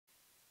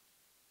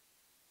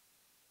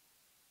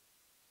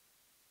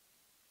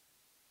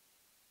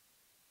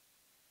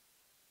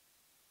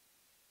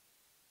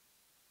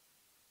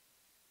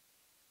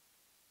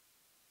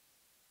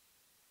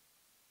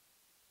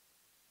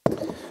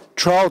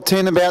Trial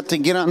 10 about to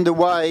get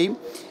underway,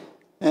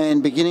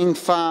 and beginning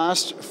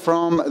fast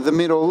from the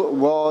middle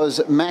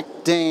was Mac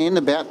Dan,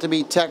 about to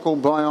be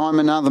tackled by I'm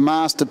Another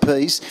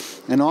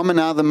Masterpiece, and I'm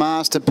Another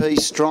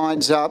Masterpiece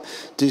strides up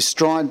to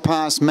stride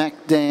past Mac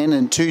Dan,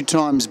 and Two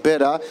Times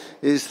Better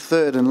is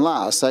third and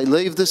last. They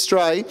leave the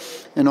straight,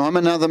 and I'm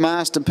Another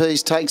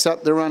Masterpiece takes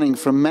up the running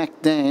from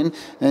Mac Dan,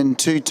 and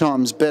Two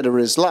Times Better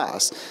is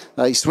last.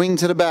 They swing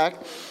to the back,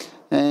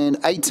 and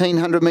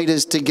 1,800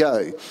 metres to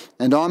go.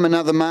 And I'm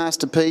Another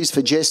Masterpiece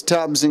for Jess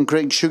Tubbs and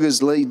Greg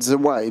Sugars leads the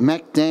way.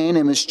 Mac Dan,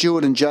 Emma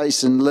Stewart and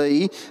Jason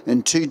Lee,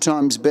 and Two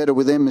Times Better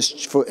with Emma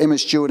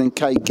Stewart and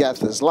Kate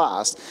Gathers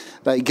last.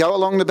 They go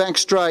along the back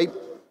straight,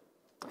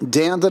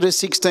 down to the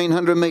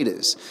 1,600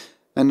 metres.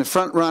 And the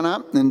front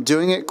runner, and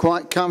doing it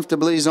quite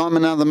comfortably, is I'm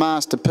Another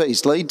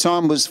Masterpiece. Lead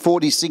time was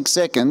 46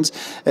 seconds.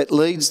 It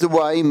leads the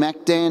way.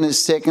 Mac Dan is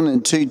second,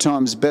 and Two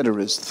Times Better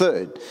is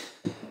third.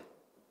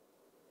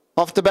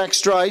 Off the back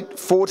straight,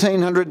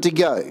 1,400 to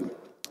go.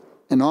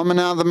 And I'm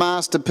Another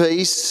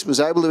Masterpiece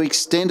was able to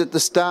extend at the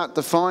start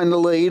to find the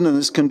lead and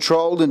has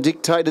controlled and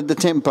dictated the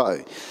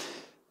tempo.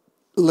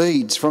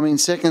 Leads from in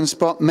second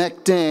spot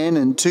Mac Dan,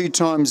 and Two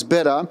Times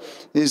Better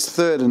is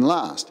third and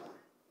last.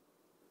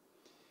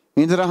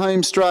 Into the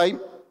home straight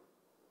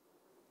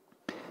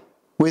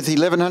with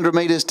 1,100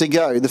 metres to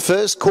go. The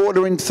first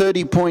quarter in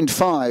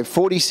 30.5,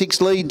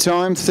 46 lead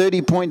time,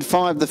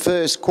 30.5 the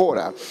first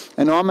quarter.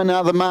 And I'm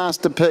Another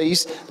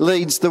Masterpiece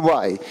leads the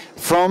way.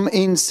 From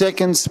in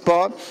second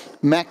spot,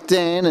 Mac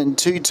Dan, and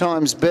Two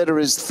Times Better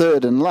is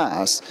third and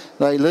last.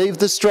 They leave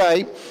the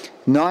straight,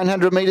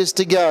 900 metres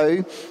to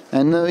go,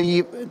 and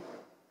the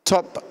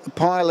top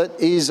pilot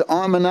is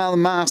I'm Another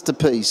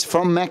Masterpiece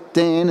from Mac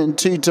Dan and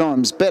Two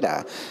Times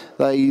Better.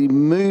 They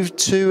move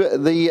to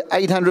the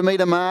 800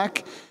 metre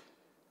mark.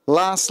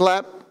 Last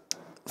lap,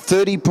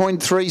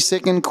 30.3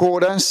 second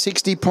quarter,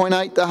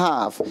 60.8 the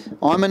half.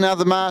 I'm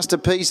Another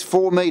Masterpiece,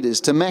 4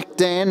 metres to Mac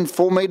Dan,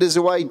 4 metres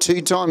away,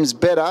 Two Times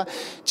Better,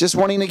 just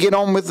wanting to get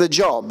on with the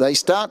job. They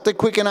start to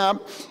quicken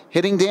up,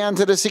 heading down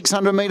to the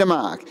 600 metre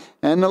mark.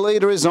 And the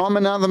leader is I'm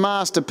Another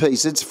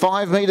Masterpiece. It's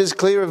 5 metres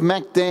clear of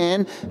Mac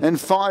Dan, and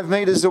 5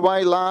 metres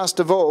away last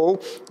of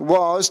all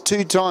was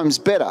Two Times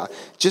Better.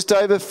 Just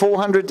over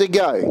 400 to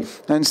go.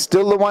 And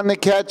still the one to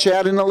catch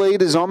out in the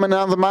lead is I'm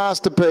Another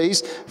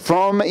Masterpiece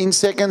from in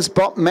second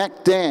spot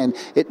Mac Dan.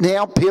 It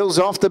now peels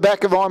off the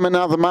back of I'm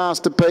Another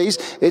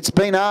Masterpiece. It's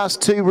been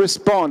asked to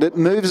respond. It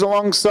moves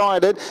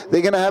alongside it.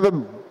 They're going to have a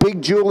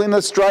big duel in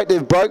the straight.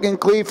 They've broken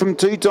clear from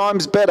Two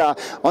Times Better.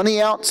 On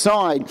the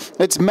outside,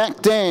 it's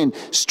Mac Dan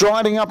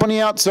striding up on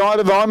the outside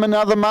of I'm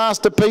Another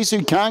Masterpiece,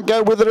 who can't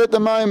go with it at the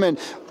moment.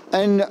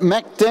 And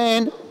Mac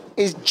Dan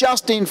is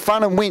just in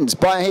front and wins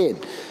by a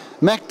head.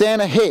 Mac Dan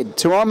ahead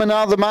to I'm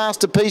Another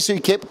Masterpiece, who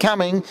kept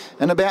coming,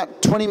 and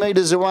about 20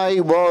 metres away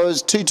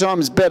was Two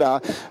Times Better.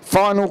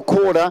 Final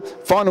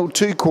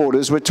two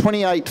quarters were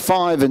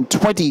 28.5 and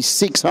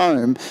 26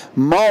 home.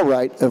 Mile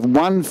rate of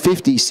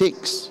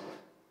 156.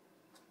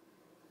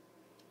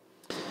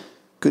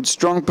 Good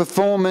strong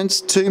performance,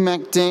 2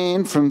 Mac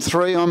Dan from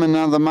 3 I'm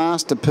Another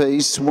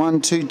Masterpiece,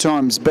 1 Two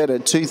Times Better,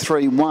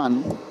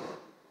 2:31.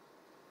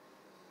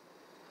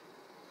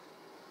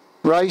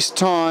 Race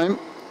time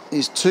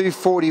is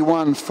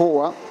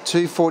 2:41.4,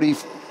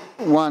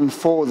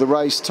 2:41.4 the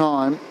race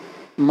time,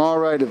 mile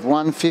rate of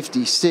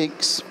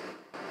 156.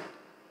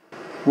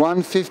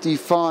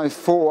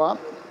 155.4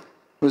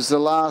 was the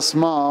last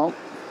mile,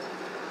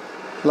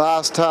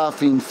 last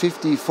half in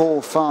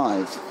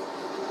 54.5.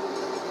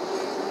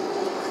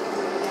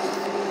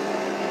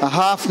 A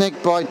half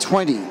neck by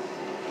 20.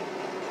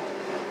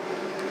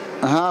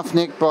 A half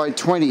neck by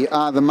 20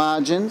 are the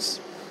margins.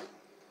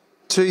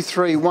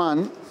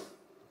 2:31.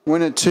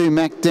 Winner 2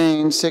 Mac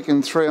Dan.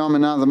 Second 3 I'm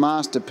Another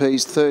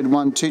Masterpiece. Third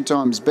 1 Two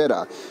Times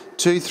Better.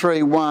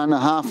 2:31. A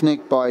half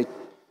neck by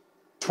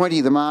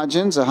 20 the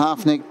margins. A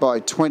half neck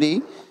by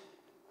 20.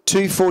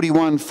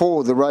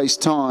 2:41.4 the race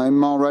time.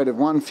 Mile rate of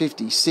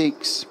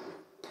 156.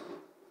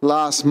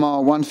 Last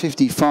mile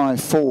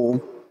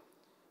 155.4.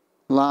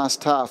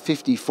 Last half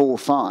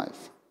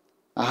 54.5.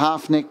 A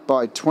half neck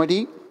by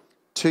 20,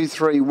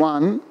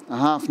 2:31. A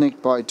half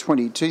neck by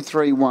 20,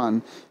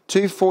 2:31.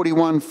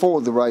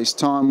 2:41.4 the race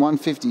time,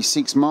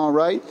 156 mile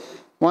rate,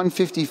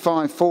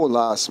 155.4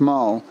 last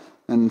mile,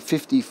 and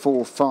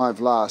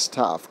 54.5 last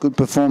half. Good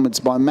performance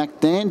by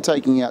Mac Dan,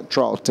 taking out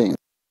trial 10.